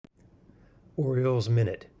Orioles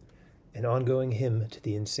Minute, an ongoing hymn to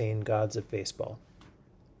the insane gods of baseball.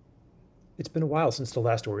 It's been a while since the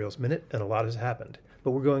last Orioles Minute, and a lot has happened,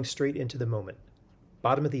 but we're going straight into the moment.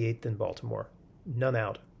 Bottom of the eighth in Baltimore. None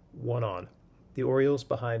out, one on. The Orioles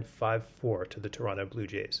behind 5-4 to the Toronto Blue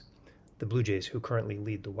Jays. The Blue Jays, who currently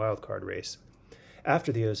lead the wild card race,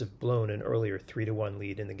 after the O's have blown an earlier 3-1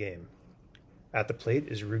 lead in the game. At the plate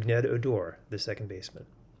is Rougned Odor, the second baseman.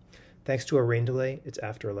 Thanks to a rain delay, it's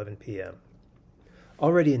after 11 p.m.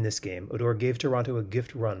 Already in this game, Odor gave Toronto a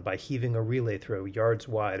gift run by heaving a relay throw yards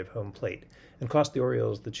wide of home plate, and cost the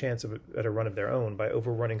Orioles the chance at a run of their own by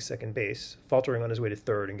overrunning second base, faltering on his way to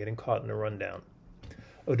third and getting caught in a rundown.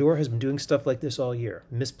 Odor has been doing stuff like this all year,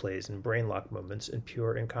 misplays and brain lock moments and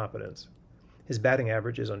pure incompetence. His batting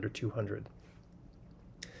average is under 200.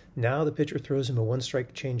 Now the pitcher throws him a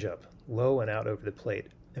one-strike changeup, low and out over the plate,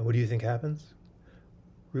 and what do you think happens?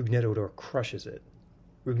 Rougned Odor crushes it.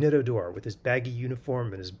 Rougned Odor, with his baggy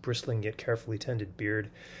uniform and his bristling yet carefully tended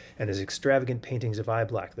beard, and his extravagant paintings of eye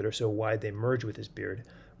black that are so wide they merge with his beard,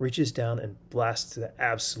 reaches down and blasts the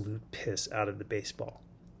absolute piss out of the baseball.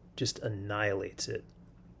 Just annihilates it.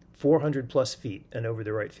 400-plus feet and over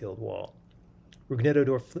the right field wall. Rougned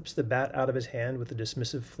Odor flips the bat out of his hand with a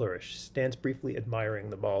dismissive flourish, stands briefly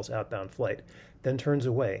admiring the ball's outbound flight, then turns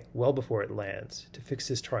away, well before it lands, to fix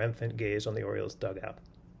his triumphant gaze on the Orioles' dugout.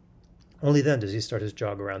 Only then does he start his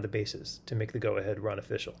jog around the bases to make the go-ahead run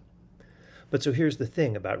official. But so here's the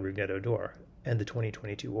thing about Rougned Odor and the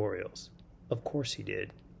 2022 Orioles. Of course he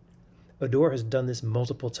did. Odor has done this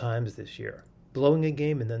multiple times this year, blowing a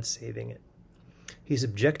game and then saving it. He's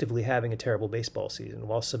objectively having a terrible baseball season,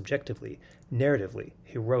 while subjectively, narratively,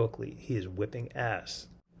 heroically, he is whipping ass.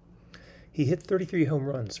 He hit 33 home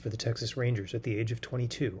runs for the Texas Rangers at the age of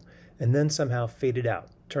 22, and then somehow faded out,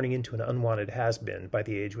 turning into an unwanted has-been by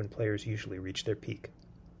the age when players usually reach their peak.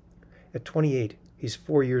 At 28, he's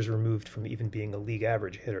 4 years removed from even being a league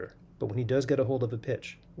average hitter, but when he does get a hold of a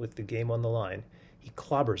pitch, with the game on the line, he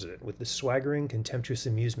clobbers it with the swaggering, contemptuous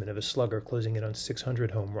amusement of a slugger closing in on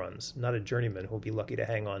 600 home runs, not a journeyman who'll be lucky to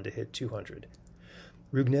hang on to hit 200.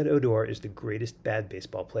 Rougned Odor is the greatest bad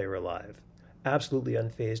baseball player alive, absolutely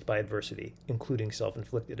unfazed by adversity, including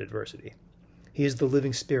self-inflicted adversity. He is the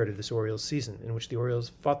living spirit of this Orioles season, in which the Orioles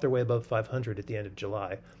fought their way above 500 at the end of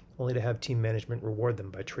July, only to have team management reward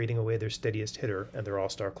them by trading away their steadiest hitter and their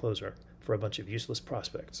all-star closer for a bunch of useless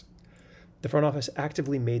prospects. The front office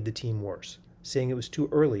actively made the team worse, saying it was too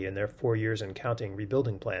early in their 4 years and counting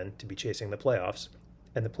rebuilding plan to be chasing the playoffs,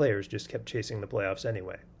 and the players just kept chasing the playoffs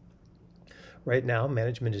anyway. Right now,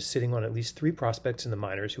 management is sitting on at least 3 prospects in the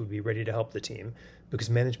minors who would be ready to help the team, because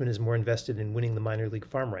management is more invested in winning the minor league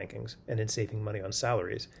farm rankings and in saving money on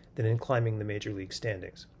salaries than in climbing the major league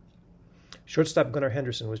standings. Shortstop Gunnar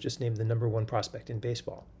Henderson was just named the #1 prospect in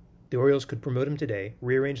baseball. The Orioles could promote him today,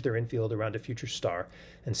 rearrange their infield around a future star,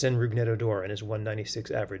 and send Rougned Odor and his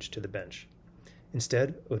 196 average to the bench.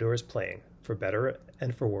 Instead, Odor is playing, for better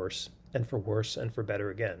and for worse, and for worse and for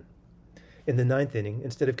better again. In the 9th inning,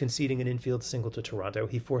 instead of conceding an infield single to Toronto,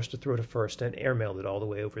 he forced a throw to first and airmailed it all the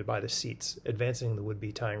way over by the seats, advancing the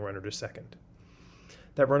would-be tying runner to second.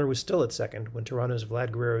 That runner was still at second when Toronto's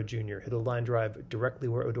Vlad Guerrero Jr. hit a line drive directly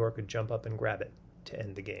where Odor could jump up and grab it to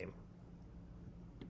end the game.